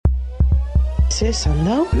6 aan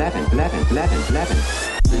nou? 11.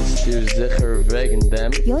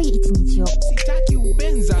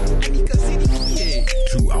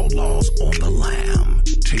 Two outlaws on the lam,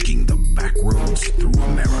 taking the back roads through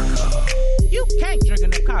America. You can't drink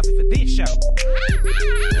enough coffee for this show.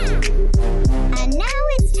 And now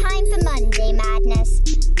it's time for Monday Madness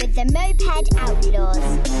with the Moped Outlaws,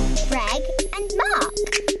 Greg and Mark.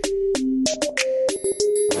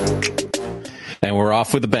 And we're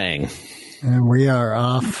off with a bang. And we are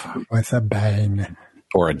off with a bang.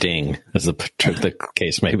 Or a ding, as the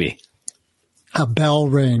case may be. A bell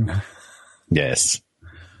ring. Yes.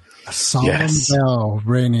 A solemn bell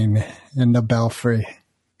ringing in the belfry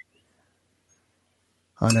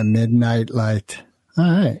on a midnight light. All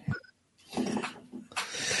right.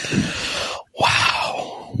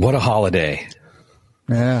 Wow. What a holiday.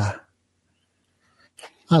 Yeah.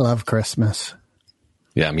 I love Christmas.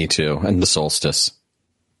 Yeah, me too. And the solstice.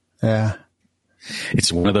 Yeah.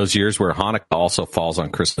 It's one of those years where Hanukkah also falls on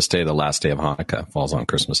Christmas Day. The last day of Hanukkah falls on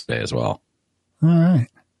Christmas Day as well. All right.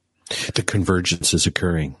 The convergence is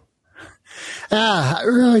occurring. Yeah, I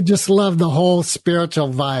really just love the whole spiritual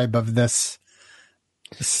vibe of this.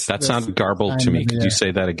 That sounded garbled to me. Could you say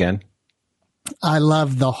that again? I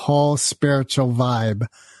love the whole spiritual vibe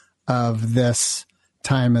of this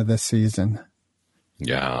time of the season.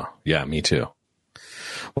 Yeah, me too.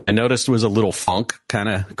 I noticed was a little funk kind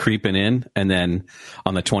of creeping in. And then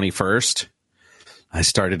on the 21st, I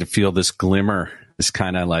started to feel this glimmer, this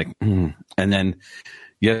kind of like, And then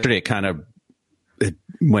yesterday it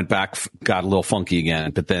went back, got a little funky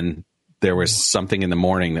again. But then there was something in the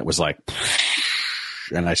morning that was like,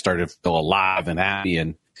 and I started to feel alive and happy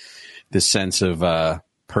and this sense of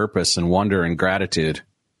purpose and wonder and gratitude.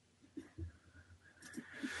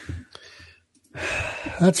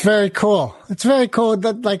 That's very cool. It's very cool.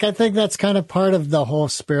 That, I think that's kind of part of the whole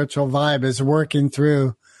spiritual vibe is working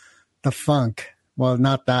through the funk. Well,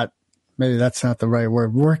 not that, maybe that's not the right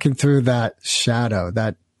word. Working through that shadow,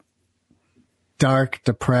 that dark,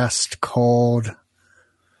 depressed, cold,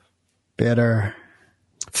 bitter.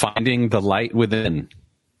 Finding the light within.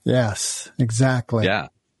 Yes, exactly. Yeah.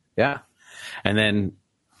 And then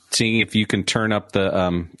seeing if you can turn up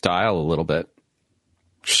the dial a little bit.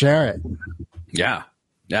 Share it. Yeah.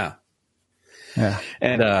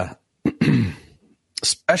 And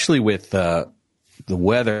especially with the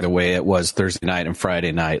weather the way it was Thursday night and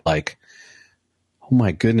Friday night, like, oh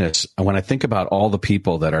my goodness, when I think about all the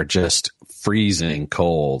people that are just freezing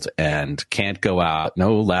cold and can't go out,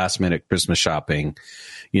 no last minute Christmas shopping,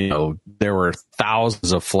 there were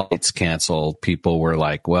thousands of flights canceled. People were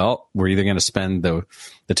like, well, we're either going to spend the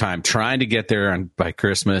time trying to get there by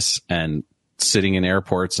Christmas and sitting in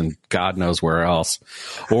airports and God knows where else,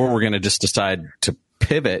 or we're going to just decide to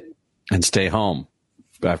pivot and stay home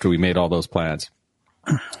after we made all those plans.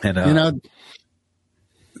 And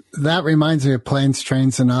that reminds me of Planes,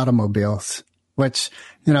 Trains, and Automobiles, which,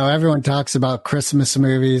 everyone talks about Christmas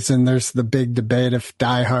movies, and there's the big debate if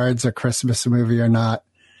Die Hard's a Christmas movie or not.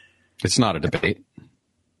 It's not a debate.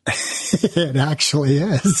 It actually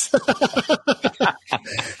is.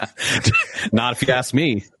 Not if you ask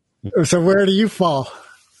me. So where do you fall?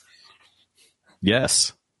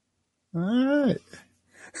 Yes. All right.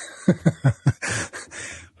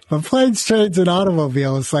 But Planes, Trains, and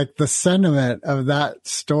Automobiles, like the sentiment of that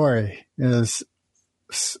story is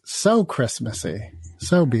so Christmassy,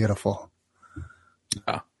 so beautiful.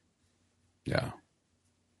 Yeah.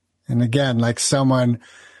 And again, like someone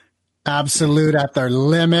absolute at their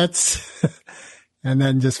limits and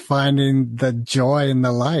then just finding the joy and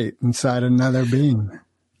the light inside another being.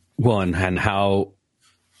 Well, and how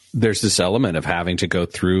there's this element of having to go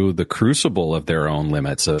through the crucible of their own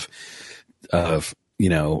limits of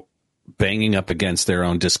banging up against their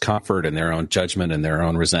own discomfort and their own judgment and their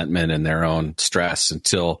own resentment and their own stress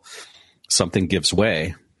until something gives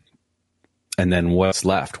way. And then what's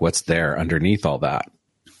left? What's there underneath all that?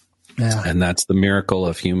 Yeah. And that's the miracle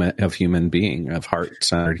of human being, of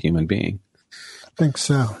heart-centered human being. I think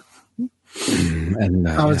so. And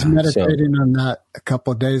I was meditating on that a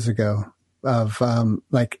couple of days ago of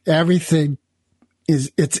everything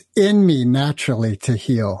it's in me naturally to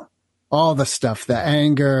heal all the stuff, the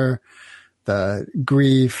anger, the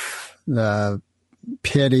grief, the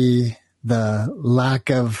pity, the lack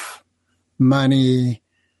of money,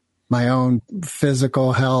 my own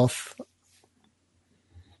physical health,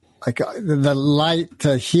 like the light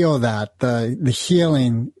to heal that, the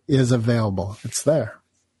healing is available. It's there.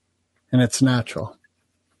 And it's natural.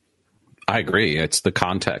 I agree. It's the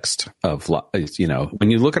context of,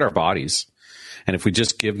 when you look at our bodies, and if we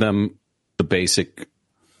just give them the basic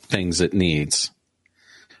things it needs,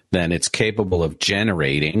 then it's capable of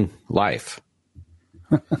generating life.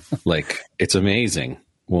 Like, it's amazing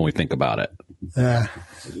when we think about it. Yeah.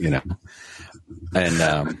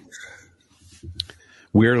 And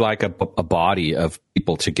we're like a body of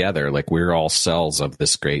people together. Like, we're all cells of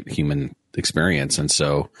this great human experience. And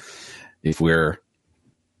so if we're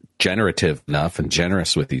generative enough and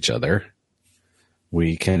generous with each other,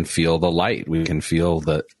 we can feel the light. We can feel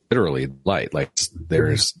literally light. Like,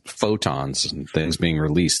 there's photons and things being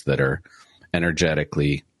released that are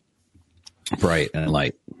energetically bright and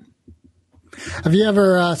light. Have you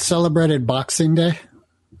ever celebrated Boxing Day?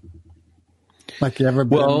 Like, you ever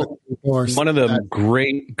been with people or one of the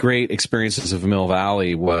great experiences of Mill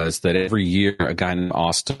Valley was that every year a guy named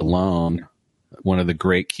Austin Malone, one of the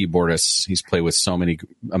great keyboardists, he's played with so many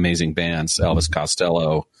amazing bands, Elvis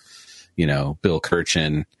Costello, Bill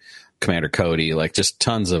Kirchen, Commander Cody, like just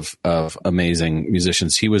tons of amazing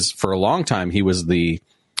musicians. He was, for a long time, he was the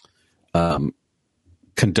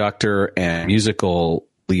conductor and musical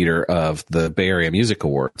leader of the Bay Area Music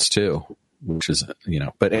Awards too, which is,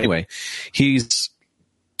 but anyway, he's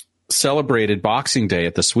celebrated Boxing Day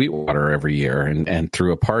at the Sweetwater every year and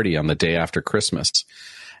threw a party on the day after Christmas.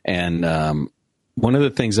 And one of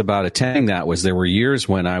the things about attending that was there were years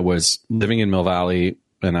when I was living in Mill Valley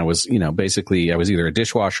and I was, basically I was either a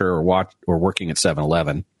dishwasher or working at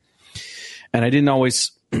 7-Eleven. And I didn't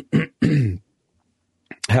always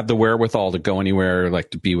have the wherewithal to go anywhere,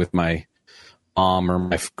 like to be with my mom or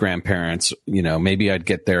my grandparents. Maybe I'd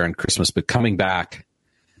get there on Christmas, but coming back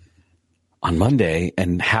on Monday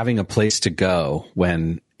and having a place to go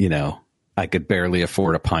when, I could barely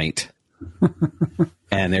afford a pint.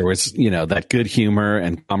 And there was, that good humor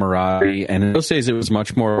and camaraderie. And in those days, it was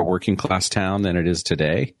much more a working class town than it is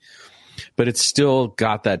today. But it's still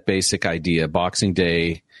got that basic idea. Boxing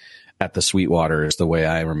Day at the Sweetwater is the way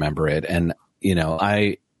I remember it. And,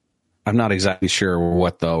 I'm not exactly sure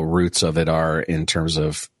what the roots of it are in terms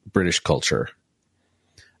of British culture.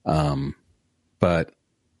 But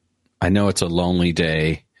I know it's a lonely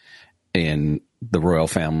day in the royal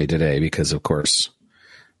family today because, of course,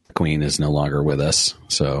 the Queen is no longer with us.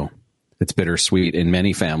 So it's bittersweet in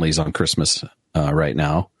many families on Christmas right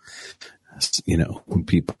now. When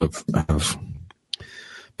people have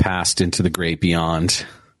passed into the great beyond.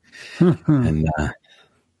 And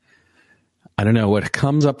I don't know, what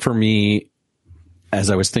comes up for me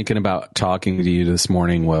as I was thinking about talking to you this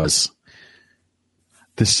morning was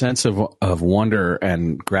the sense of wonder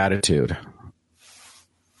and gratitude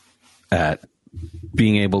at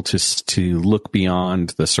being able to look beyond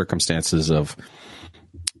the circumstances of,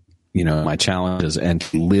 my challenges and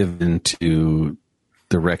to live into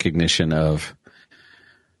the recognition of,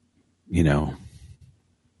 the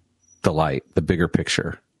light, the bigger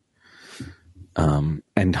picture.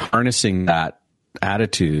 And harnessing that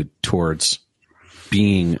attitude towards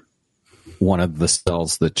being one of the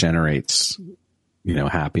cells that generates,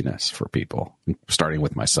 happiness for people, starting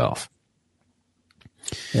with myself.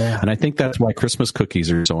 Yeah. And I think that's why Christmas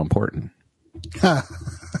cookies are so important. Are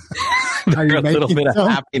you a little bit some?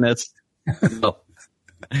 of happiness.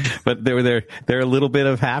 But they're a little bit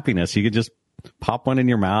of happiness. You could just pop one in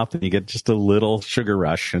your mouth and you get just a little sugar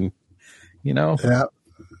rush. And, Yeah.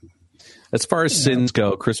 As far as sins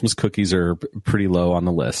go, Christmas cookies are pretty low on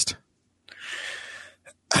the list.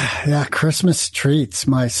 Yeah, Christmas treats.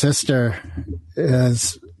 My sister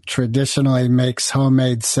traditionally makes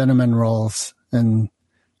homemade cinnamon rolls and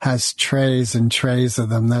has trays and trays of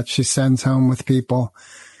them that she sends home with people.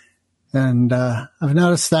 And I've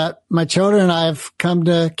noticed that my children and I have come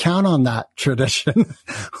to count on that tradition.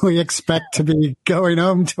 We expect to be going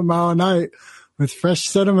home tomorrow night with fresh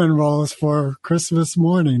cinnamon rolls for Christmas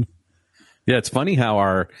morning. Yeah, it's funny how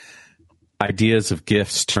our ideas of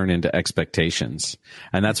gifts turn into expectations.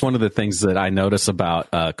 And that's one of the things that I notice about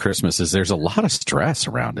Christmas is there's a lot of stress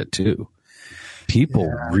around it too.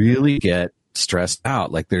 People really get stressed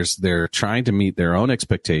out. Like they're trying to meet their own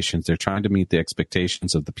expectations. They're trying to meet the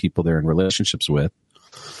expectations of the people they're in relationships with.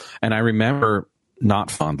 And I remember, not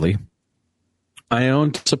fondly, my own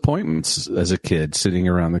disappointments as a kid sitting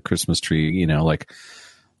around the Christmas tree, like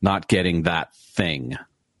not getting that thing.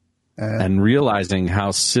 And realizing how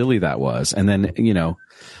silly that was. And then,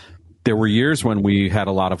 there were years when we had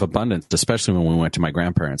a lot of abundance, especially when we went to my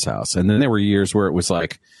grandparents' house. And then there were years where it was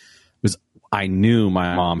like, I knew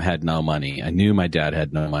my mom had no money. I knew my dad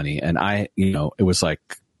had no money. And it was like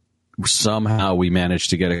somehow we managed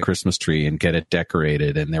to get a Christmas tree and get it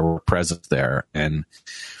decorated and there were presents there. And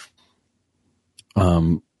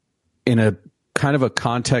in a kind of a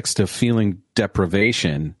context of feeling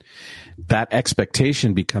deprivation, that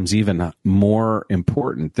expectation becomes even more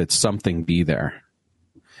important that something be there.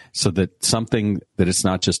 so that something that it's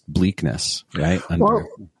not just bleakness, right? Well,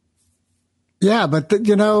 yeah, but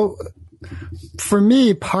for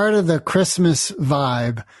me, part of the Christmas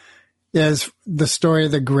vibe is the story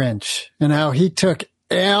of the Grinch and how he took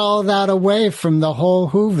all that away from the whole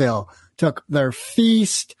Whoville, took their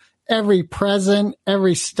feast, every present,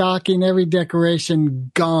 every stocking, every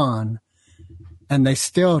decoration gone. And they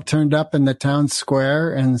still turned up in the town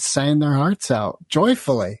square and sang their hearts out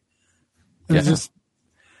joyfully. It was just,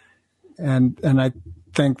 and I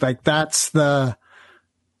think like that's the,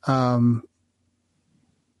 that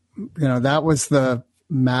was the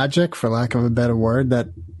magic, for lack of a better word, that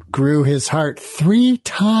grew his heart 3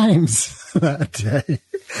 times that day.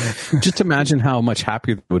 Just imagine how much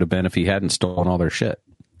happier they would have been if he hadn't stolen all their shit.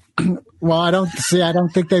 Well, I don't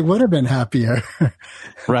think they would have been happier.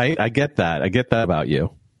 Right? I get that. I get that about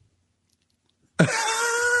you.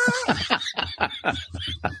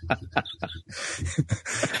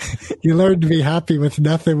 You learn to be happy with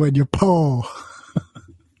nothing when you pull.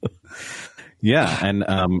 Yeah, and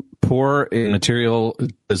poor in material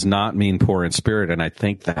does not mean poor in spirit, and I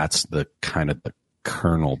think that's the kind of the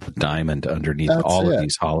kernel, the diamond underneath all of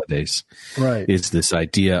these holidays. Right. Is this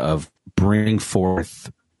idea of bringing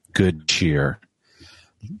forth good cheer,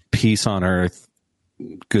 peace on earth,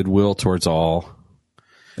 goodwill towards all.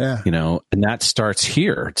 Yeah. And that starts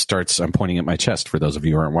here. It starts, I'm pointing at my chest for those of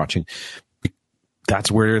you who aren't watching.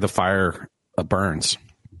 That's where the fire burns.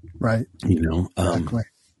 Right. Exactly.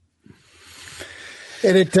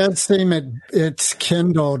 And it does seem it's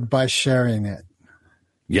kindled by sharing it.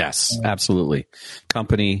 Yes, absolutely.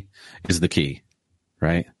 Company is the key,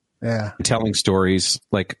 right? Yeah. Telling stories.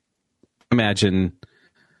 Like, imagine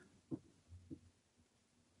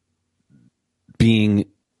there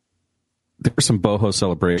were some boho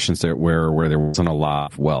celebrations there where there wasn't a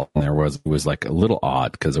lot of wealth. It was like a little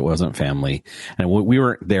odd because it wasn't family. And we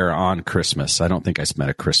weren't there on Christmas. I don't think I spent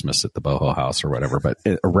a Christmas at the boho house or whatever, but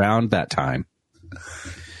around that time,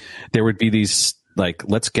 there would be these, like,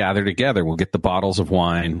 let's gather together. We'll get the bottles of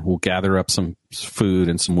wine. We'll gather up some food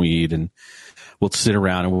and some weed, and we'll sit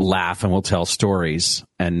around and we'll laugh and we'll tell stories.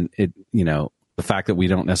 And the fact that we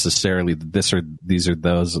don't necessarily, these are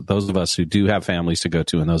those of us who do have families to go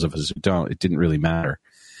to and those of us who don't, it didn't really matter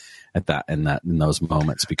in those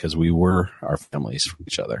moments because we were our families for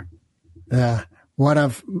each other. Yeah.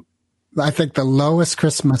 I think the lowest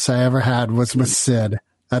Christmas I ever had was with Sid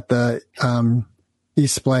at the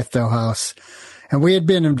East Blythedale house. And we had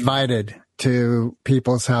been invited to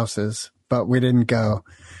people's houses, but we didn't go.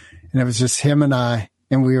 And it was just him and I,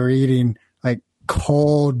 and we were eating like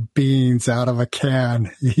cold beans out of a can,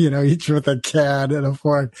 each with a can and a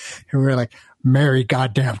fork. And we were like, Merry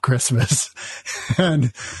goddamn Christmas.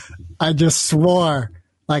 And I just swore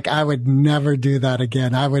like I would never do that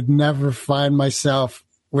again. I would never find myself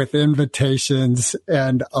with invitations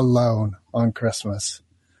and alone on Christmas.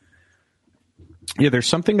 Yeah, there's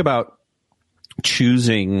something about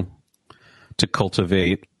choosing to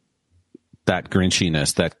cultivate that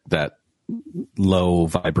grinchiness, that low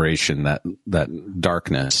vibration, that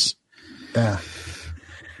darkness. Yeah.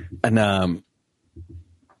 And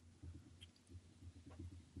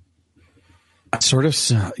I sort of,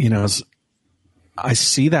 I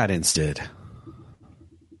see that in Sid.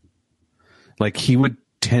 Like he would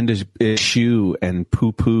tend to eschew and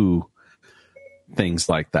poo-poo things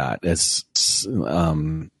like that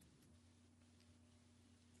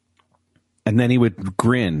and then he would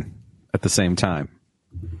grin at the same time,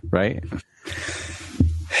 right?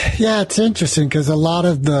 Yeah, it's interesting because a lot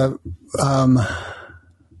of the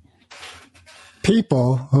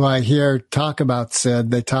people who I hear talk about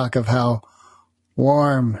Sid, they talk of how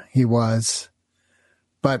warm he was,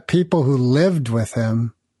 but people who lived with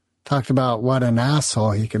him talked about what an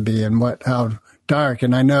asshole he could be and how dark.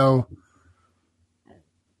 And I know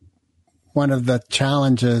one of the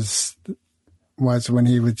challenges was when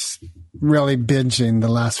he was really binging the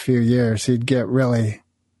last few years, he'd get really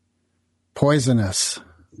poisonous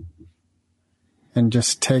and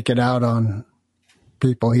just take it out on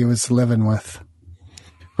people he was living with.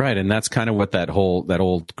 Right. And that's kind of what that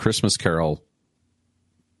old Christmas Carol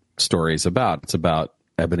story is about. It's about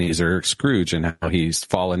Ebenezer Scrooge and how he's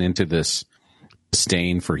fallen into this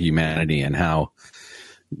disdain for humanity and how,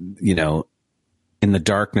 in the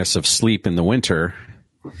darkness of sleep in the winter,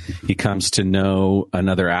 he comes to know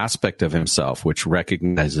another aspect of himself, which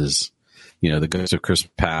recognizes, the ghosts of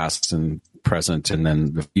Christmas past and present and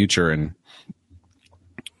then the future. And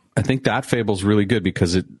I think that fable's really good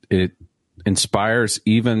because it inspires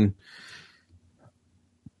it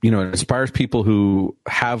inspires people who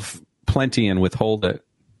have plenty and withhold it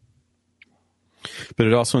But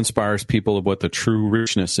it also inspires people of what the true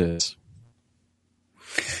richness is.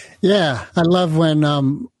 Yeah, I love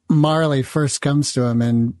when Marley first comes to him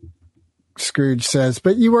and Scrooge says,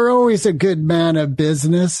 "But you were always a good man of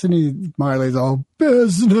business." And Marley's all,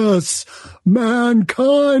 "Business,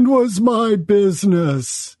 mankind was my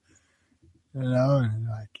business." You know, and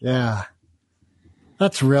like, yeah,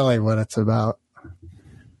 that's really what it's about.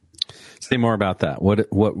 Say more about that.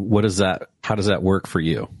 What is that? How does that work for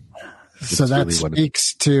you? So that really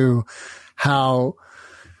speaks to how,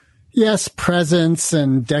 yes, presents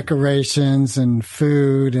and decorations and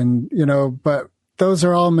food and, you know, but those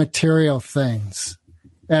are all material things,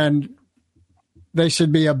 and they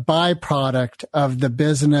should be a byproduct of the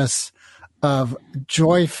business of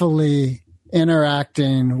joyfully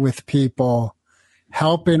interacting with people,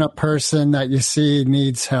 helping a person that you see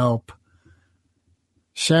needs help,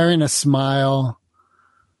 sharing a smile,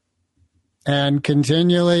 and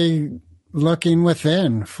continually looking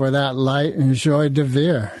within for that light and joie de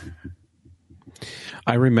vivre.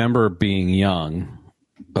 I remember being young,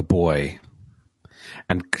 a boy,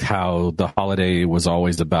 and how the holiday was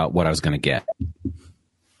always about what I was going to get.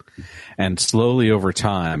 And slowly over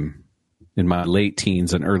time, in my late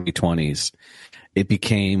teens and early 20s, it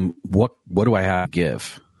became, what do I have to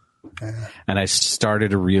give? And I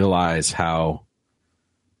started to realize how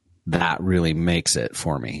that really makes it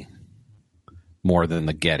for me more than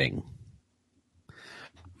the getting.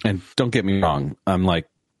 And don't get me wrong, I'm like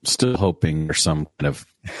still hoping there's some kind of,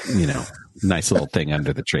 you know, nice little thing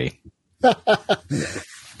under the tree.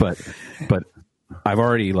 But I've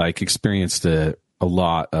already like experienced a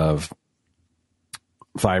lot of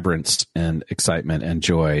vibrance and excitement and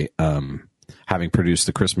joy, having produced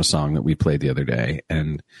the Christmas song that we played the other day.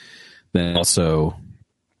 And then also,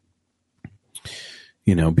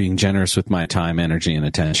 you know, being generous with my time, energy, and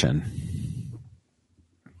attention.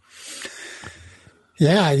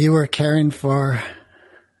 Yeah, you were caring for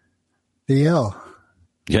the ill.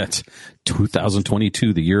 Yeah, it's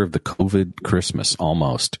 2022, the year of the COVID Christmas,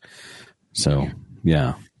 almost. So,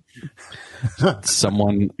 yeah.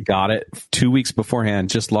 Someone got it 2 weeks beforehand,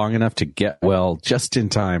 just long enough to get well, just in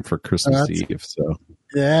time for Christmas Eve. So,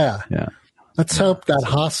 yeah. Yeah. Let's hope that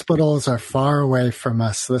hospitals are far away from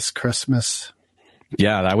us this Christmas.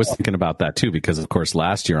 Yeah, I was thinking about that too, because of course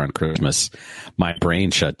last year on Christmas, my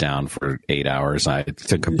brain shut down for 8 hours. I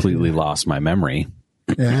completely lost my memory.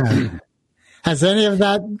 Yeah. Has any of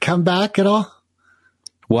that come back at all?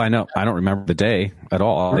 Well, I don't remember the day at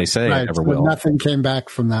all. They say right, it never so will. Nothing came back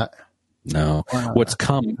from that. No. Wow. What's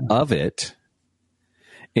come of it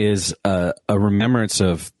is a remembrance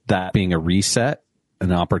of that being a reset,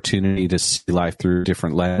 an opportunity to see life through a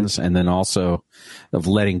different lens, and then also of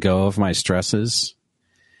letting go of my stresses.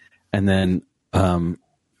 And then kind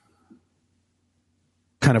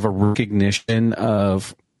of a recognition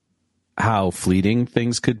of how fleeting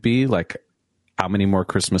things could be. Like, how many more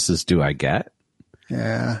Christmases do I get?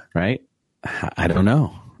 Yeah. Right? I don't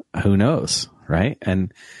know. Who knows? Right?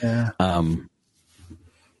 And yeah.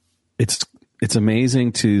 It's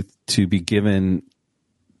amazing to be given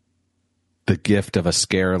the gift of a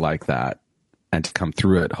scare like that and to come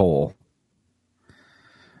through it whole.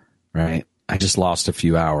 Right? I just lost a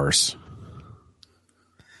few hours.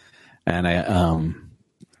 And I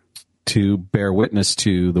to bear witness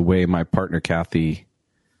to the way my partner Kathy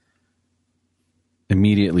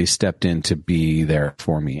immediately stepped in to be there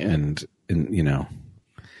for me, and you know,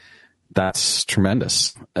 that's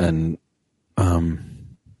tremendous. And you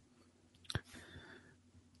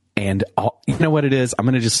know what it is? I'm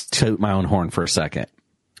going to just toot my own horn for a second.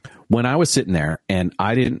 When I was sitting there and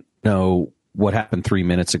I didn't know what happened 3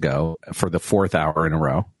 minutes ago for the fourth hour in a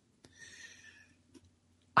row,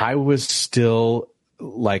 I was still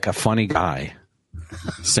like a funny guy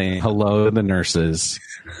saying hello to the nurses.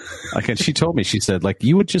 Like, and she told me, she said, like,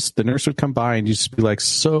 the nurse would come by and you'd just be like,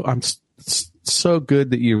 I'm so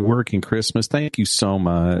good that you're working Christmas. Thank you so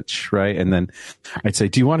much. Right. And then I'd say,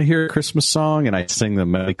 do you want to hear a Christmas song? And I'd sing the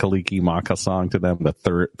Mele Kaliki Maka song to them.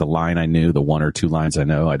 The line I knew, the one or two lines I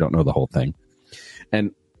know. I don't know the whole thing.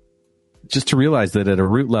 And just to realize that at a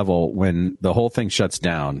root level, when the whole thing shuts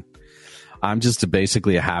down, I'm just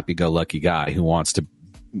basically a happy-go-lucky guy who wants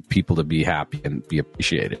people to be happy and be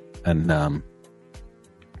appreciated. And,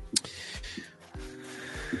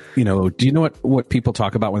 you know, do you know what people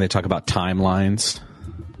talk about when they talk about timelines?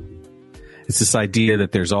 It's this idea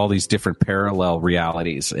that there's all these different parallel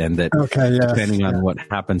realities, and that depending on what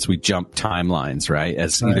happens, we jump timelines, right?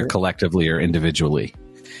 As either collectively or individually.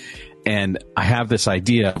 And I have this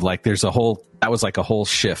idea of like, that was like a whole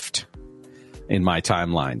shift in my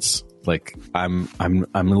timelines. Like I'm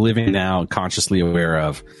living now and consciously aware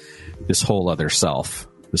of this whole other self,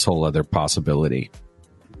 this whole other possibility.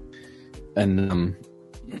 And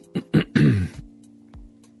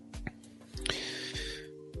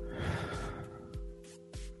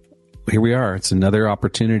here we are. It's another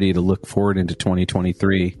opportunity to look forward into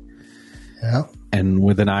 2023. Yeah. And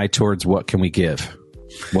with an eye towards what can we give?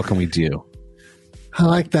 What can we do? I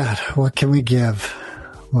like that. What can we give?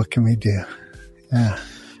 What can we do? Yeah.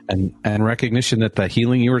 And recognition that the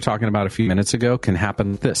healing you were talking about a few minutes ago can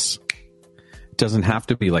happen with this. It doesn't have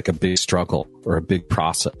to be like a big struggle or a big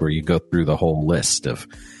process where you go through the whole list of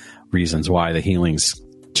reasons why the healing's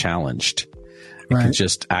challenged. It Right. can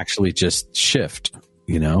just actually just shift,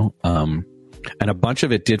 you know? And a bunch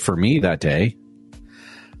of it did for me that day,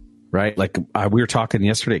 right? Like we were talking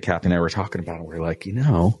yesterday, Kathy and I were talking about it. We were like, you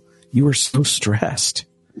know, you were so stressed,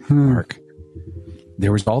 Mark.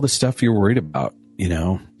 There was all the stuff you were worried about, you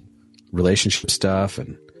know, relationship stuff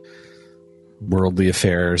and worldly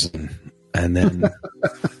affairs. And then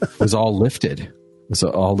it was all lifted. It was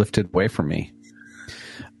all lifted away from me.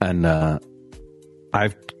 And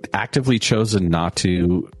I've actively chosen not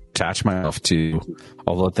to attach myself to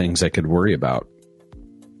all the things I could worry about.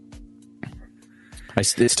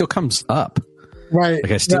 It still comes up. Right.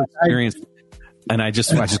 Like I still experience, and I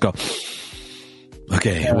just go,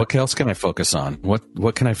 okay, what else can I focus on?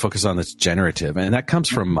 What can I focus on that's generative? And that comes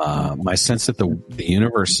from my sense that the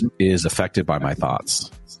universe is affected by my thoughts.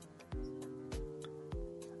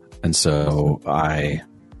 And so I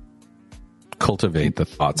cultivate the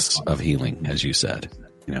thoughts of healing, as you said,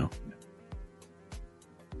 you know.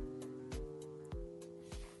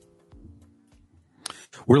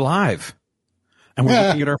 We're live. And we're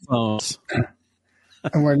looking at our phones.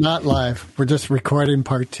 And we're not live. We're just recording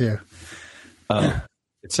part 2.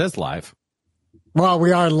 It says live. Well,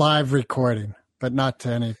 we are live recording, but not to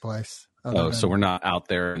any place. So we're not out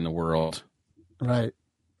there in the world. Right.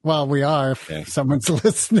 Well, we are if Okay. someone's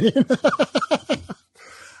listening.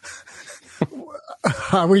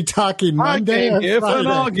 Are we talking Monday I came here or for an Friday?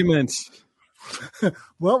 argument.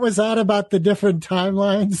 What was that about the different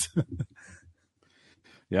timelines?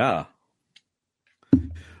 Yeah.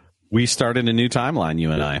 We started a new timeline,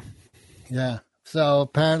 you and I. Yeah. So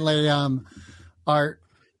apparently, Art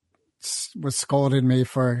was scolding me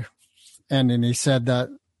for ending. He said that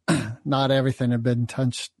not everything had been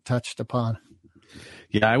touched upon.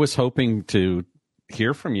 Yeah, I was hoping to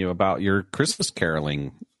hear from you about your Christmas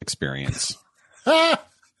caroling experience.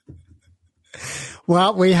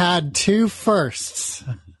 Well, we had 2 firsts.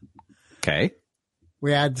 Okay.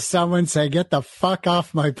 We had someone say, "Get the fuck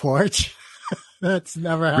off my porch." That's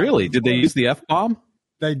never happened. Really? Did they use the F-bomb?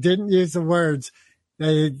 They didn't use the words.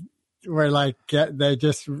 They were like,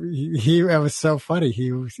 it was so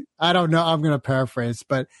funny. I don't know. I'm going to paraphrase,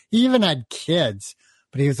 but he even had kids,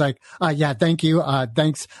 but he was like, yeah, thank you.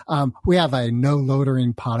 Thanks. We have a no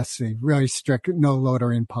loitering policy, really strict no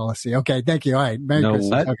loitering policy. Okay. Thank you. All right. Merry No Christmas.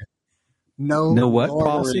 what? Okay. No what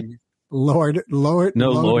loitering. policy? No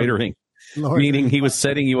Loitering. Meaning he was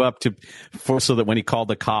setting you up so that when he called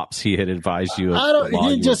the cops, he had advised you.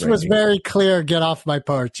 He just was very clear. Get off my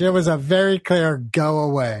porch. It was a very clear go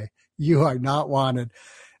away. You are not wanted.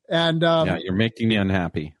 And yeah, you're making me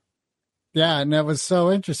unhappy. Yeah, and that was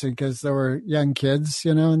so interesting because there were young kids,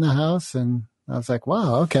 in the house, and I was like,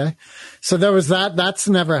 wow, okay. So there was that. That's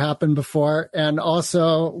never happened before. And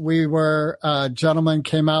also, a gentleman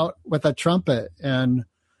came out with a trumpet and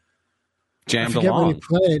jammed I forget along. what he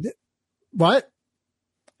played. What?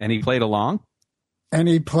 And he played along? And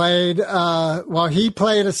he played, he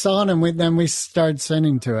played a song and then we started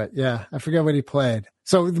singing to it. Yeah. I forget what he played.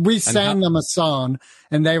 So we sang them a song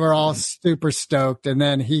and they were all super stoked. And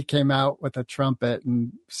then he came out with a trumpet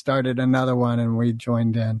and started another one and we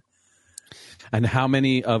joined in. And how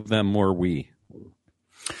many of them were we?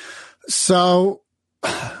 So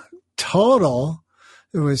total,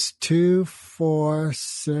 it was 2, 4,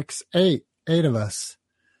 6, 8 of us.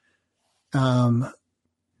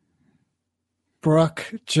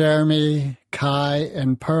 Brooke, Jeremy, Kai,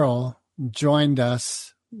 and Pearl joined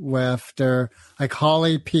us after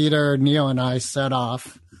Holly, Peter, Neil, and I set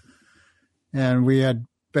off. And we had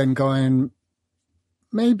been going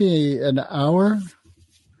maybe an hour,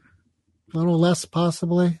 a little less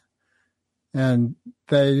possibly. And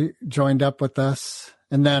they joined up with us.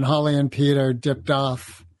 And then Holly and Peter dipped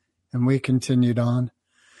off and we continued on.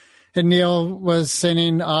 And Neil was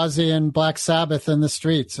singing Ozzy and Black Sabbath in the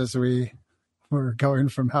streets as we were going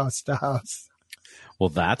from house to house. Well,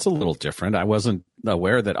 that's a little different. I wasn't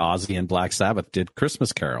aware that Ozzy and Black Sabbath did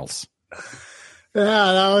Christmas carols.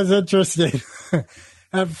 Yeah, that was interesting.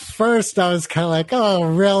 At first, I was kind of like, oh,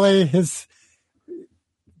 really?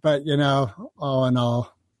 But, all in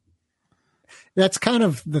all, That's kind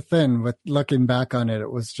of the thing with looking back on it.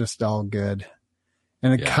 It was just all good.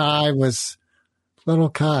 And Kai was little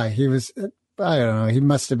Kai. He was, I don't know, he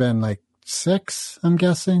must have been like 6, I'm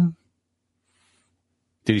guessing.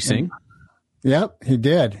 Did he sing? Yep, he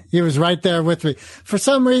did. He was right there with me. For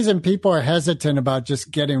some reason, people are hesitant about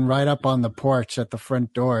just getting right up on the porch at the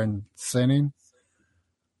front door and singing.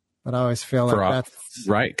 But I always feel like that's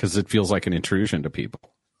right, because it feels like an intrusion to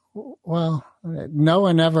people. Well, no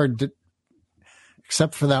one ever did,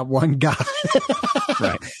 except for that one guy.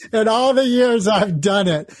 Right. In all the years I've done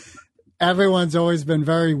it, everyone's always been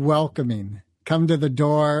very welcoming. Come to the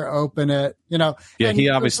door, open it, you know. Yeah, he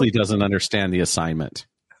obviously doesn't understand the assignment.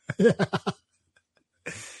 Yeah.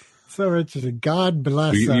 So interesting. God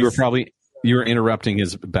bless us. You were interrupting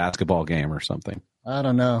his basketball game or something. I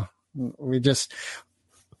don't know.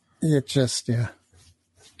 Yeah.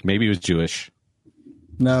 Maybe he was Jewish.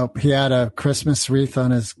 No, he had a Christmas wreath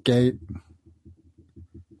on his gate.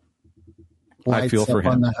 Lights I feel for up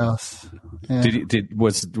him. On the house. Yeah.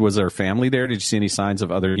 Was there family there? Did you see any signs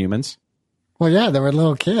of other humans? Well, yeah, there were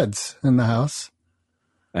little kids in the house.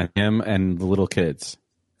 And him and the little kids.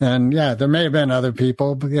 And yeah, there may have been other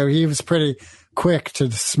people, but he was pretty quick to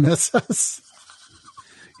dismiss us.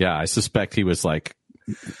 Yeah, I suspect he was like,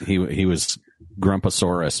 he was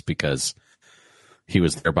Grumpasaurus because he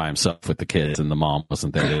was there by himself with the kids and the mom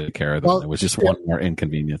wasn't there to take care of them. Well, it was just one more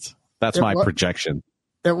inconvenience. That's my projection.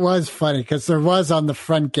 It was funny because there was on the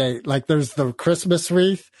front gate, like there's the Christmas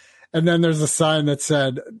wreath and then there's a sign that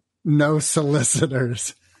said, no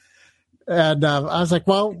solicitors. And I was like,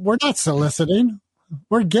 well, we're not soliciting.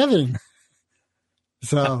 We're giving.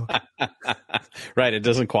 So. Right. It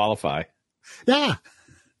doesn't qualify. Yeah.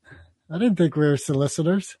 I didn't think we were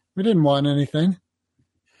solicitors. We didn't want anything.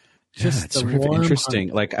 Just it's sort of interesting.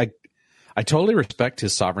 Heart. Like I totally respect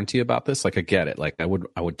his sovereignty about this. Like I get it. Like I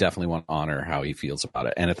would definitely want to honor how he feels about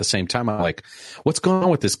it. And at the same time, I'm like, what's going on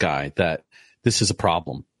with this guy that this is a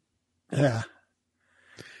problem? Yeah.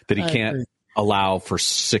 That he can't allow for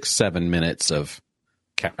 6-7 minutes of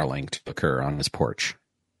caroling to occur on his porch.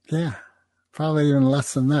 Yeah. Probably even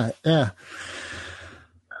less than that. Yeah.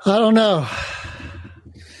 I don't know.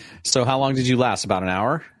 So how long did you last? About an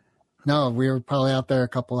hour? No, we were probably out there a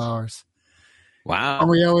couple hours. Wow. And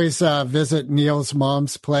we always visit Neil's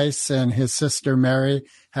mom's place, and his sister Mary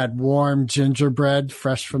had warm gingerbread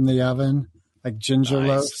fresh from the oven, like ginger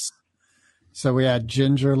loaves. So we had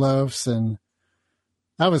ginger loaves, and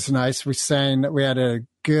that was nice. We sang that we had a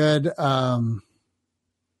good,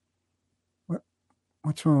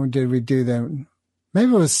 which one did we do then?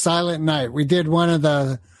 Maybe it was Silent Night. We did one of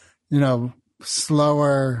the,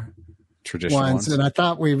 slower traditional ones. And I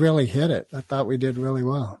thought we really hit it. I thought we did really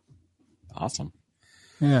well. Awesome.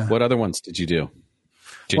 Yeah. What other ones did you do?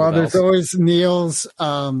 There's always Neil's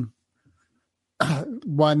one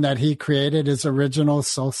that he created, his original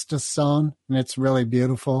Solstice song, and it's really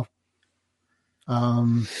beautiful.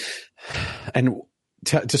 And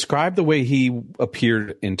describe the way he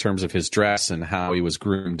appeared in terms of his dress and how he was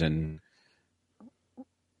groomed and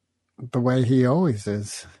the way he always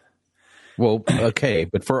is. Well, okay,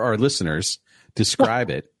 but for our listeners, describe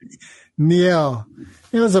it. Neil,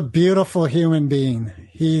 he was a beautiful human being.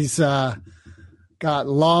 He's got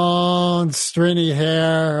long, stringy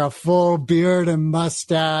hair, a full beard and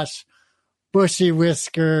mustache, bushy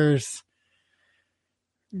whiskers.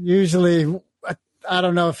 Usually, I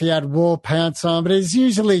don't know if he had wool pants on, but he's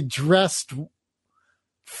usually dressed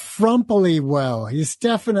frumpily well. He's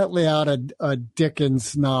definitely out of a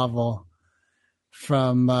Dickens novel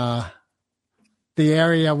from the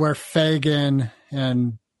area where Fagin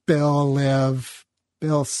and Bill live.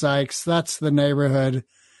 Bill Sykes, that's the neighborhood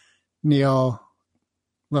Neil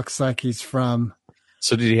looks like he's from.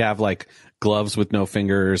 So did he have like gloves with no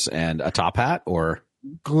fingers and a top hat, or?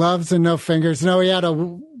 Gloves and no fingers. No, he had a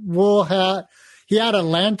wool hat. He had a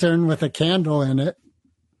lantern with a candle in it.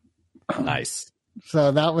 Nice.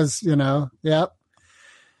 So that was, yep.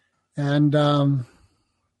 And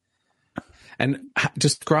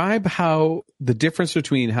describe how the difference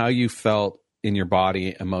between how you felt in your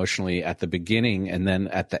body emotionally at the beginning and then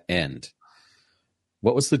at the end.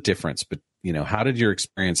 What was the difference? But, how did your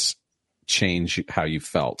experience change how you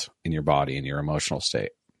felt in your body and your emotional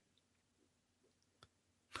state?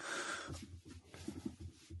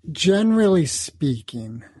 Generally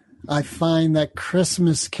speaking, I find that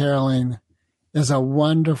Christmas caroling is a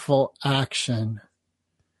wonderful action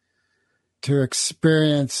to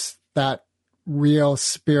experience that real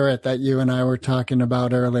spirit that you and I were talking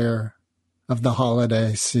about earlier of the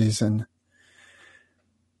holiday season.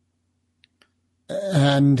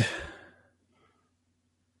 And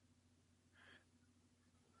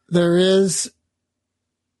there is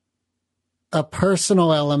a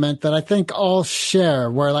personal element that I think all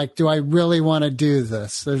share, where like, do I really want to do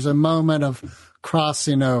this? There's a moment of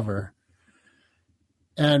crossing over.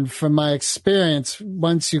 And from my experience,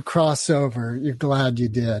 once you cross over, you're glad you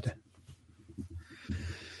did.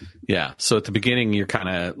 Yeah. So at the beginning, you're kind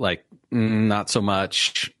of like, not so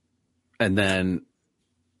much. And then.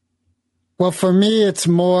 Well, for me, it's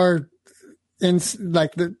more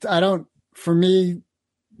for me,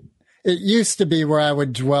 it used to be where I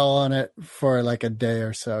would dwell on it for like a day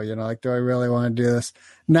or so, like, do I really want to do this?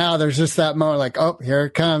 Now there's just that moment like, oh, here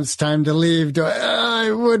it comes, time to leave.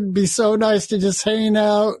 It would be so nice to just hang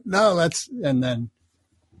out. No, and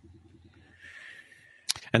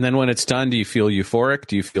then when it's done, do you feel euphoric?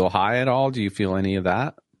 Do you feel high at all? Do you feel any of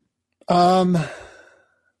that?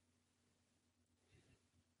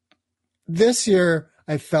 This year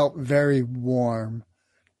I felt very warm,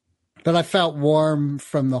 but I felt warm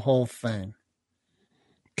from the whole thing.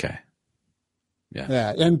 Okay. Yeah.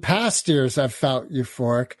 Yeah. In past years, I've felt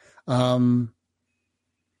euphoric.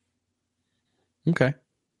 Okay.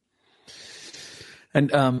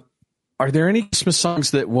 And are there any Christmas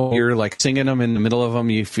songs that when you're like singing them in the middle of them,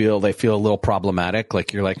 they feel a little problematic?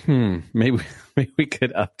 Like you're like, maybe we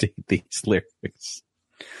could update these lyrics.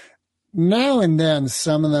 Now and then,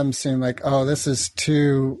 some of them seem like, oh, this is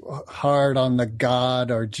too hard on the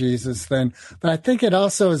God or Jesus thing. But I think it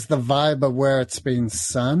also is the vibe of where it's being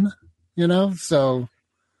sung, So,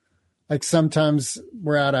 like, sometimes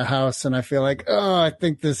we're at a house and I feel like, oh, I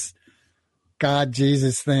think this God,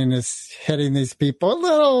 Jesus thing is hitting these people a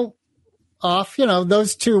little off.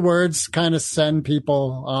 Those two words kind of send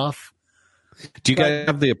people off. Do you guys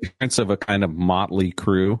have the appearance of a kind of motley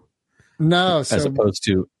crew? No. As opposed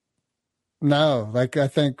to... No, like I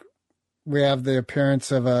think we have the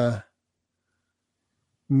appearance of a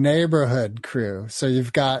neighborhood crew. So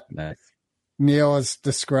you've got Neil is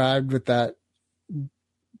described with that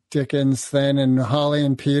Dickens thing, and Holly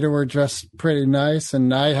and Peter were dressed pretty nice,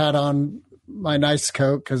 and I had on my nice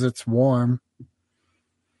coat because it's warm.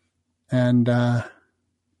 And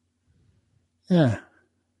yeah.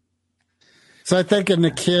 So I think in the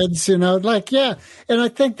kids, and I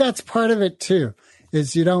think that's part of it too,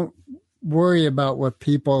 is you don't worry about what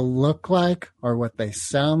people look like or what they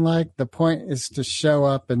sound like. The point is to show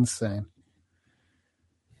up and sing.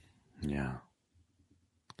 Yeah.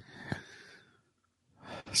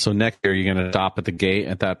 So next year, you're going to stop at the gate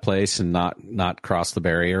at that place and not cross the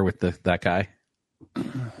barrier with that guy?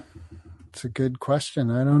 It's a good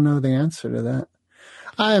question. I don't know the answer to that.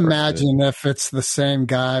 I imagine if it's the same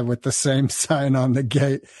guy with the same sign on the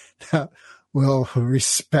gate, that will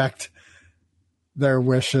respect their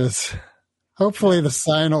wishes. Hopefully the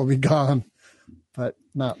sign will be gone, but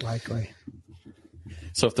not likely.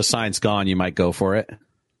 So if the sign's gone, you might go for it?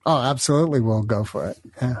 Oh, absolutely. We'll go for it.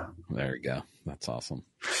 Yeah. There you go. That's awesome.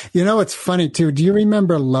 It's funny too. Do you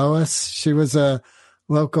remember Lois? She was a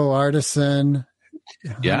local artisan.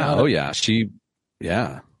 Yeah. Oh yeah.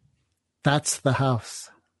 Yeah. That's the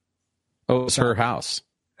house. Oh, it was her house.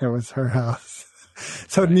 It was her house.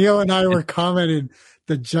 So Neil and I were commenting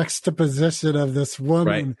the juxtaposition of this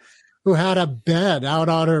woman who had a bed out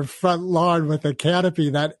on her front lawn with a canopy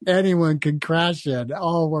that anyone could crash in.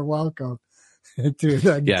 All were welcome.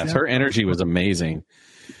 Yes, her energy was amazing.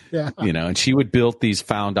 Yeah. And she would build these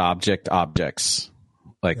found objects,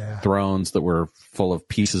 like thrones that were full of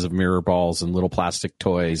pieces of mirror balls and little plastic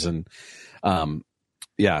toys. And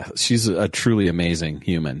she's a truly amazing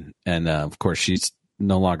human. And of course, she's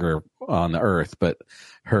no longer on the earth, but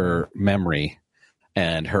her memory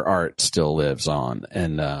and her art still lives on.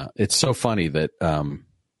 And it's so funny that the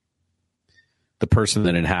person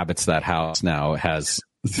that inhabits that house now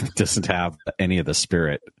doesn't have any of the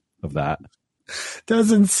spirit of that.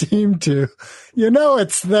 Doesn't seem to.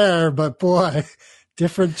 It's there, but boy,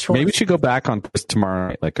 different choice. Maybe we should go back on tomorrow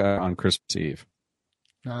night, like on Christmas Eve.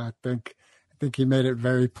 I think he made it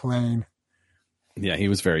very plain. Yeah, he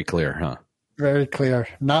was very clear, huh? Very clear.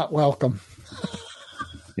 Not welcome.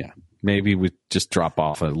 Yeah. Maybe we just drop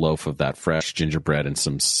off a loaf of that fresh gingerbread and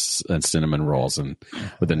some cinnamon rolls, and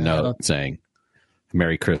with a note saying,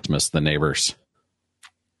 "Merry Christmas, the neighbors."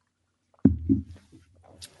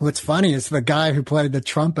 What's funny is the guy who played the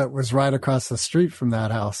trumpet was right across the street from that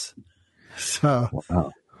house. So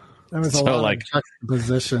that was a lot of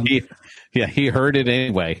juxtaposition. He heard it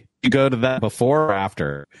anyway. You go to that before or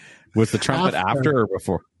after? Was the trumpet after or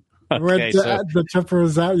before? Okay, the trumpet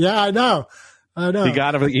was out. Yeah, I know. He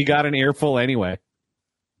got an earful anyway.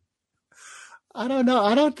 I don't know.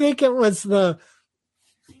 I don't think it was the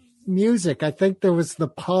music. I think there was the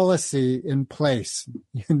policy in place.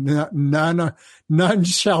 None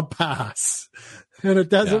shall pass. And it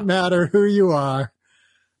doesn't Yeah. matter who you are.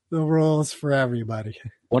 The rules for everybody.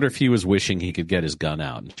 Wonder if he was wishing he could get his gun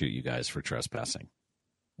out and shoot you guys for trespassing.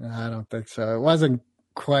 I don't think so. It wasn't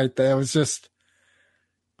quite that. It was just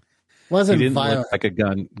He wasn't didn't violent. look like a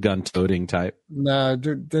gun toting type. No, it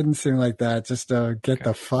didn't seem like that. Just get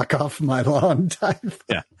the fuck off my lawn type.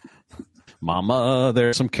 Yeah. Mama,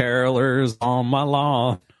 there's some carolers on my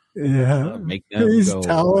lawn. Yeah. Make them Please go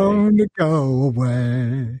tell away. them to go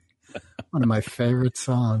away. One of my favorite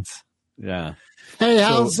songs. Yeah. Hey,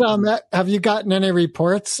 how's have you gotten any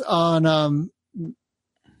reports on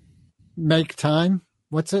Make Time?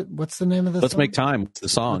 What's it? What's the name of the Let's song? Make Time. It's the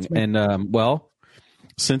song. Let's Make- And well,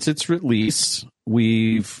 since its release,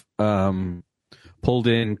 we've pulled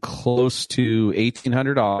in close to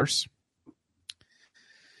 $1,800.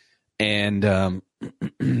 And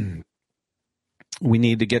we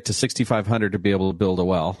need to get to 6,500 to be able to build a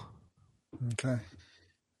well. Okay.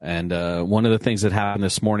 And one of the things that happened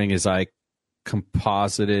this morning is I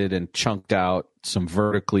composited and chunked out some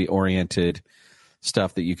vertically oriented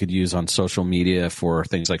stuff that you could use on social media for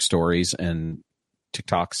things like stories and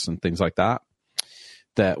TikToks and things like that,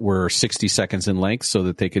 that were 60 seconds in length so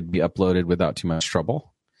that they could be uploaded without too much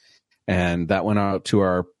trouble. And that went out to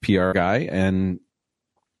our PR guy. And,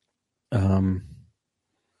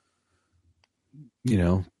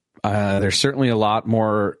 there's certainly a lot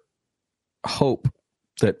more hope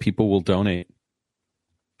that people will donate.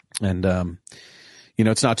 And,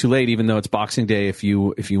 it's not too late, even though it's Boxing Day. If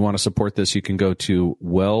you want to support this, you can go to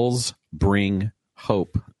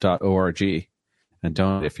wellsbringhope.org and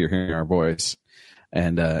donate if you're hearing our voice.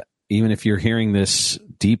 And even if you're hearing this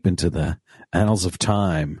deep into the annals of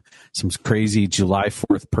time, some crazy July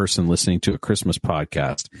 4th person listening to a Christmas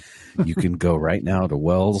podcast, you can go right now to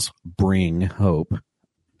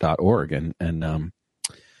wellsbringhope.org and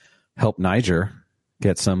help Niger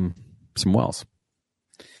get some wells.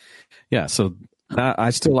 Yeah, so I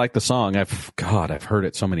still like the song. I've heard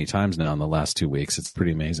it so many times now in the last 2 weeks. It's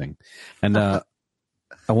pretty amazing. And I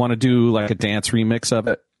want to do like a dance remix of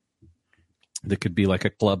it that could be like a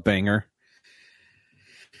club banger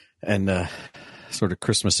and sort of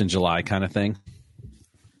Christmas in July kind of thing.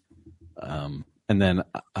 And then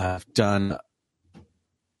I've done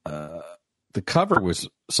the cover was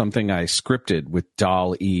something I scripted with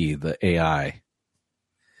DALL-E, the AI.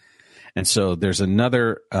 And so there's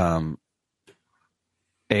another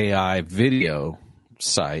AI video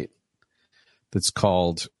site that's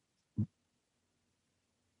called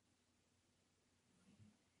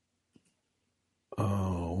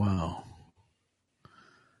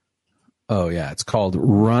it's called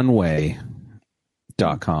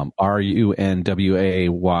runwayml.com,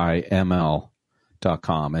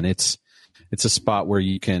 runwayml.com. And it's a spot where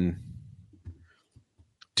you can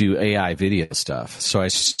do AI video stuff. So I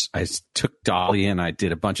took DALL-E and I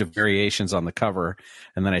did a bunch of variations on the cover,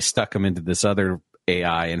 and then I stuck them into this other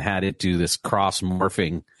AI and had it do this cross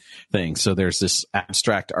morphing thing. So there's this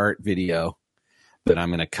abstract art video that I'm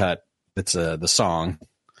going to cut. That's the song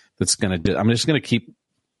that's going to do. I'm just going to keep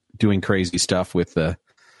doing crazy stuff with the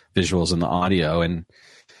visuals and the audio. And,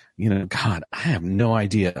 God, I have no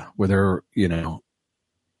idea whether, we're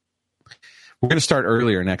going to start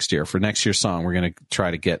earlier next year. For next year's song, we're going to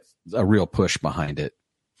try to get a real push behind it.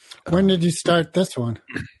 When did you start this one?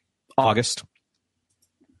 August.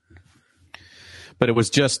 But it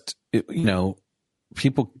was just,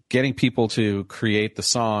 getting people to create the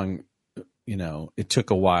song, it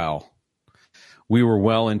took a while. We were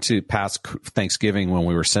well into past Thanksgiving when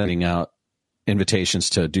we were sending out invitations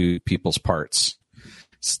to do people's parts.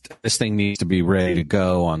 This thing needs to be ready to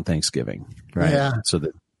go on Thanksgiving, right? Yeah. So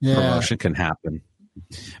that promotion can happen.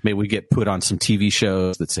 Maybe we get put on some TV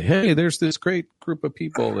shows that say, "Hey, there's this great group of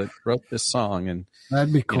people that wrote this song," and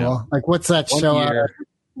that'd be cool. Like, what's that show out of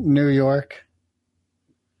New York?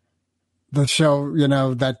 The show,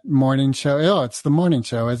 that morning show. Oh, it's the morning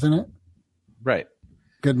show, isn't it? Right.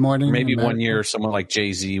 Good Morning. Maybe America. 1 year, someone like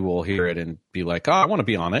Jay-Z will hear it and be like, "Oh, I want to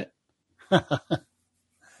be on it."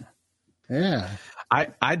 Yeah.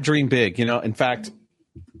 I dream big. In fact,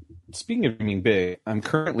 speaking of dreaming big, I'm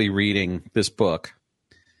currently reading this book,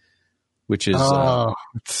 which is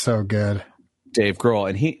it's so good. Dave Grohl,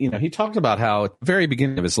 and he talked about how at the very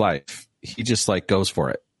beginning of his life, he just goes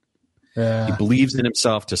for it. Yeah. He believes in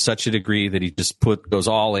himself to such a degree that he just goes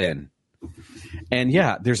all in. And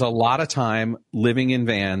there's a lot of time living in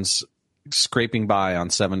vans, scraping by on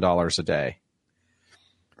 $7 a day.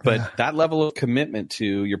 But that level of commitment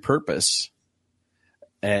to your purpose,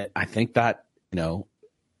 I think that,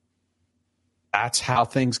 that's how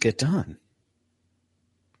things get done.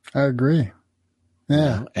 I agree.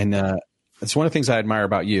 Yeah. And it's one of the things I admire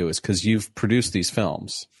about you is because you've produced these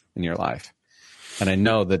films in your life. And I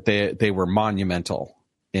know that they were monumental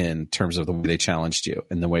in terms of the way they challenged you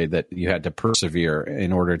and the way that you had to persevere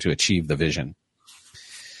in order to achieve the vision.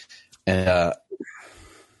 And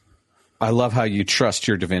I love how you trust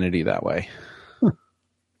your divinity that way.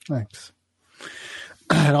 Thanks.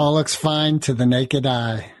 It all looks fine to the naked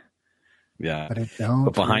eye. Yeah. But it don't.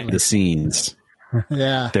 But behind really. the scenes,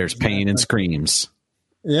 there's pain and screams.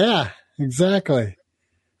 Yeah, exactly.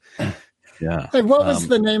 Yeah. Hey, what was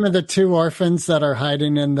the name of the two orphans that are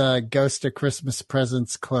hiding in the Ghost of Christmas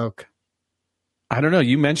Presents cloak? I don't know.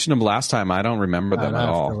 You mentioned them last time. I don't remember them I'd at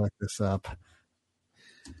have all. to look this up.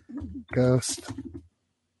 Ghost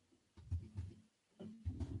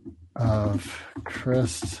of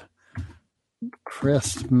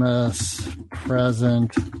Christmas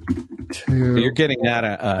Present 2. You're getting at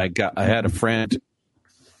I had a friend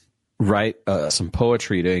write some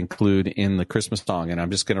poetry to include in the Christmas song, and I'm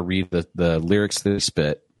just going to read the lyrics to this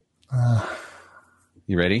bit.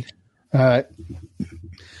 You ready? All right.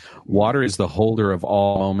 Water is the holder of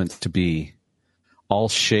all moments to be, all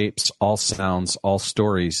shapes, all sounds, all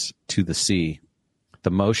stories to the sea.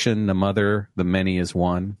 The motion, the mother, the many is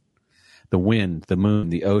one. The wind, the moon,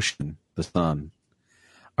 the ocean, the sun.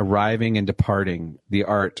 Arriving and departing, the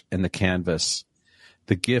art and the canvas.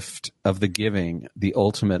 The gift of the giving, the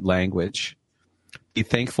ultimate language. Be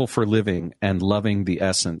thankful for living and loving the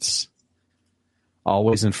essence.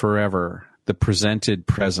 Always and forever, the presented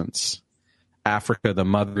presence. Africa, the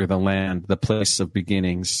mother, the land, the place of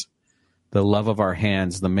beginnings. The love of our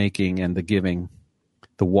hands, the making and the giving.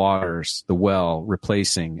 The waters, the well,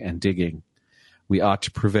 replacing and digging. We ought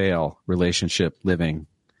to prevail, relationship living.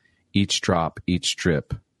 Each drop, each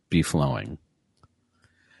drip, be flowing.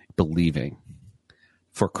 Believing.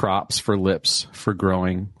 For crops, for lips, for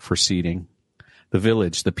growing, for seeding. The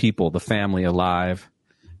village, the people, the family alive.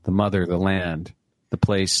 The mother, the land, the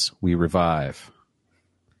place we revive.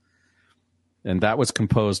 And that was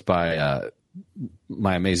composed by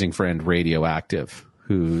my amazing friend Radioactive,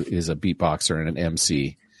 who is a beatboxer and an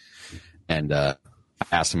MC. And I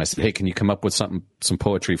asked him, I said, hey, can you come up with some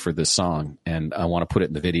poetry for this song? And I want to put it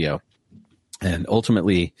in the video. And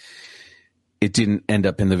ultimately, it didn't end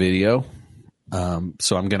up in the video.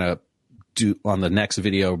 So I'm going to do on the next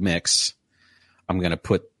video mix, I'm going to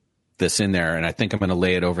put this in there. And I think I'm going to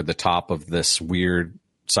lay it over the top of this weird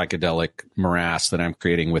psychedelic morass that I'm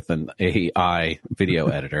creating with an AI video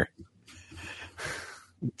editor.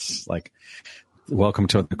 It's like, welcome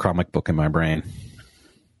to the comic book in my brain.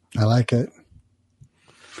 I like it.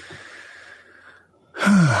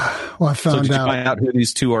 Well, I found did out. You find out who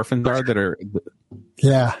these two orphans are that are?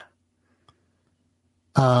 Yeah.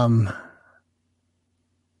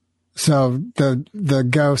 So the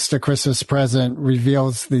Ghost of Christmas Present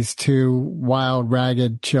reveals these two wild,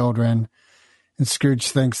 ragged children, and Scrooge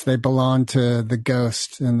thinks they belong to the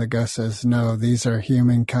ghost, and the ghost says, no, these are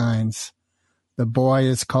humankinds. The boy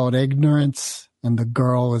is called Ignorance, and the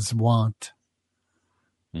girl is Want.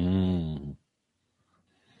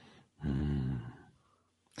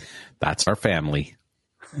 That's our family.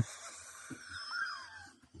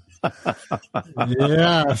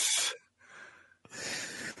 Yes.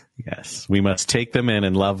 Yes, we must take them in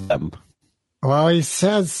and love them. Well, he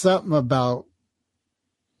says something about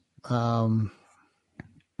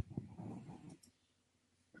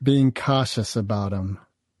being cautious about them.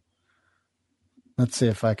 Let's see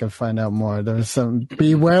if I can find out more. There's some,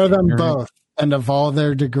 beware them both and of all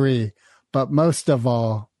their degree, but most of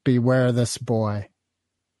all, beware this boy.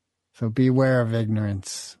 So beware of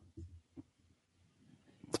ignorance.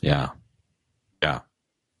 Yeah. Yeah.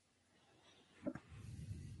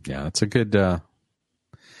 Yeah, that's a good, there's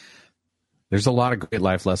a lot of great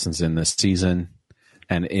life lessons in this season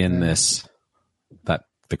and in the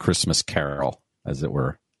Christmas Carol, as it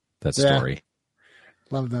were, that story.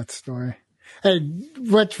 Love that story. Hey,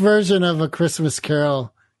 which version of A Christmas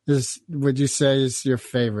Carol would you say is your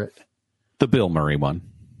favorite? The Bill Murray one.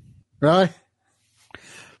 Really?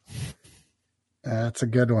 That's a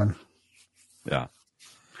good one. Yeah.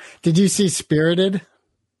 Did you see Spirited?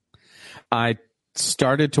 I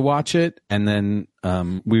started to watch it, and then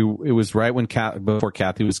it was right when before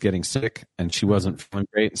Kathy was getting sick, and she wasn't feeling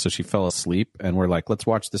great, so she fell asleep, and we're like, let's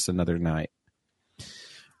watch this another night.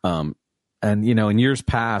 And in years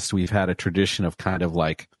past, we've had a tradition of kind of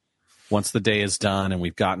like, once the day is done and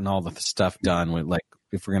we've gotten all the stuff done, we're like,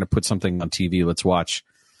 if we're going to put something on TV, let's watch,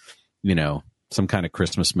 some kind of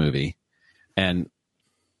Christmas movie. And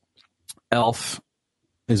Elf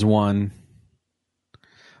is one.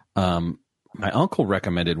 my uncle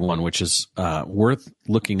recommended one, which is worth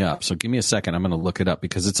looking up. So give me a second. I'm going to look it up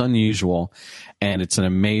because it's unusual and it's an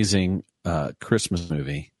amazing Christmas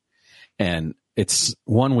movie. And it's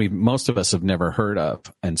one most of us have never heard of.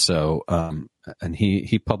 And so, and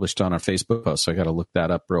he published on our Facebook post. So I got to look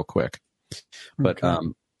that up real quick. But, Okay.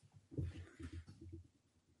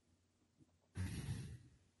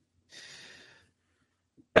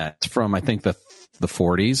 It's from, I think, the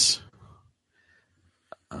 40s.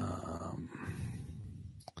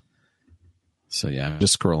 So yeah, I'm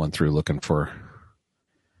just scrolling through looking for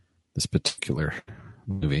this particular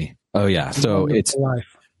movie. Oh yeah, so it's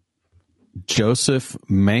Life. Joseph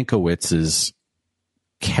Mankiewicz's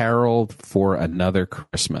 "Carol for Another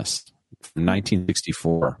Christmas" from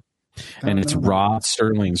 1964, and it's Rod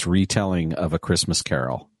Serling's retelling of A Christmas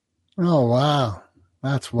Carol. Oh, wow.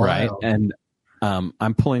 That's wild. Right, and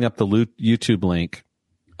I'm pulling up the YouTube link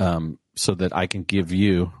so that I can give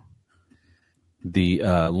you the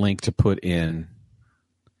link to put in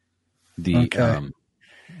the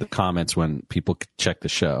comments when people check the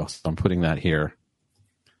show. So I'm putting that here.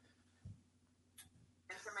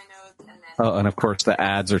 Oh, and of course the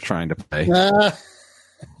ads are trying to play.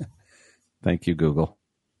 Thank you, Google.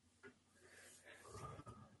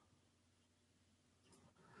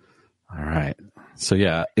 All right. So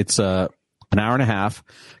yeah, it's an hour and a half.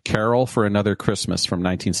 Carol for Another Christmas from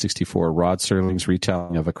 1964. Rod Serling's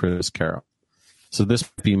retelling of A Christmas Carol. So this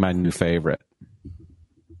would be my new favorite.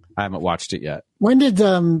 I haven't watched it yet. When did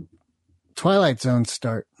Twilight Zone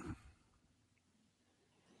start?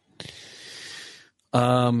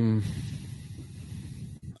 I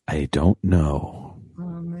don't know.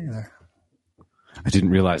 Neither. I didn't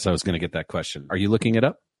realize I was going to get that question. Are you looking it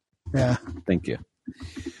up? Yeah. Thank you.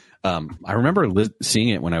 I remember seeing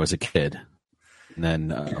it when I was a kid. And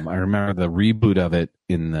then I remember the reboot of it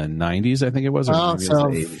in the 90s, I think it was. Or Oh, maybe it so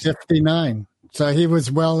was the 80s. 59. So he was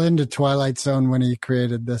well into Twilight Zone when he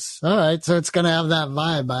created this. All right. So it's going to have that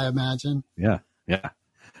vibe, I imagine. Yeah. I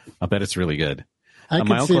bet it's really good. I My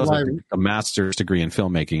can see uncle has why. a master's degree in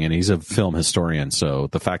filmmaking, and he's a film historian. So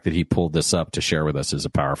the fact that he pulled this up to share with us is a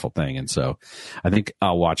powerful thing. And so I think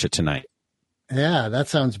I'll watch it tonight. Yeah, that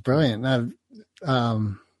sounds brilliant.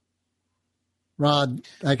 Rod,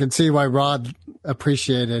 I can see why Rod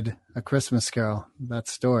appreciated A Christmas Carol, that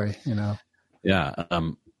story, you know. Yeah.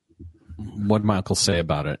 What did my uncle say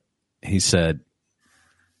about it? He said,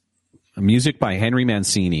 music by Henry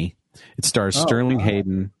Mancini. It stars Sterling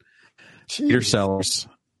Hayden, Peter Jeez. Sellers,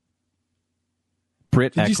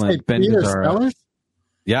 Britt Did you say Eklund, Ben Peter Gazzara. Sellers?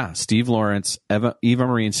 Yeah, Steve Lawrence, Eva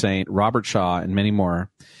Marie Saint, Robert Shaw, and many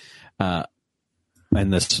more.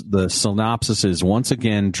 And the synopsis is, once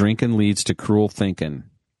again, drinking leads to cruel thinking.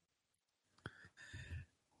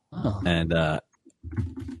 Oh. And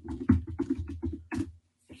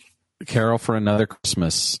Carol for Another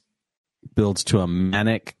Christmas builds to a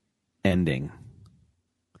manic ending.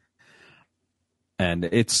 And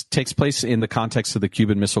it takes place in the context of the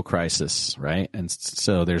Cuban Missile Crisis, right? And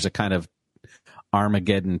so there's a kind of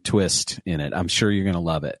Armageddon twist in it. I'm sure you're going to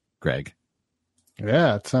love it, Greg.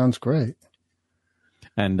 Yeah, it sounds great.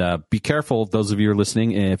 And be careful, those of you who are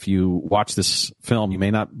listening, if you watch this film, you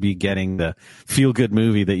may not be getting the feel-good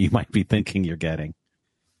movie that you might be thinking you're getting.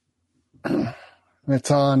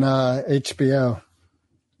 It's on HBO.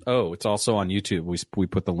 Oh, it's also on YouTube. We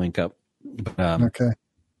put the link up. Okay.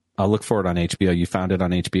 I'll look for it on HBO. You found it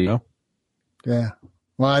on HBO? Yeah.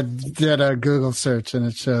 Well, I did a Google search and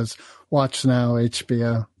it shows Watch Now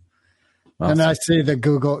HBO. Awesome. And I see the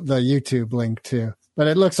YouTube link too. But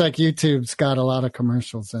it looks like YouTube's got a lot of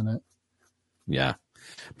commercials in it. Yeah.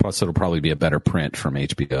 Plus, it'll probably be a better print from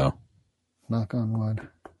HBO. Knock on wood.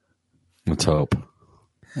 Let's hope.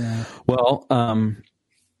 Yeah. Well,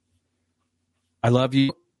 I love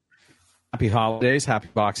you. Happy holidays. Happy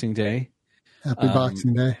Boxing Day. Happy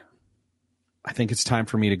Boxing Day. I think it's time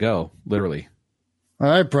for me to go, literally. All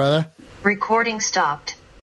right, brother. Recording stopped.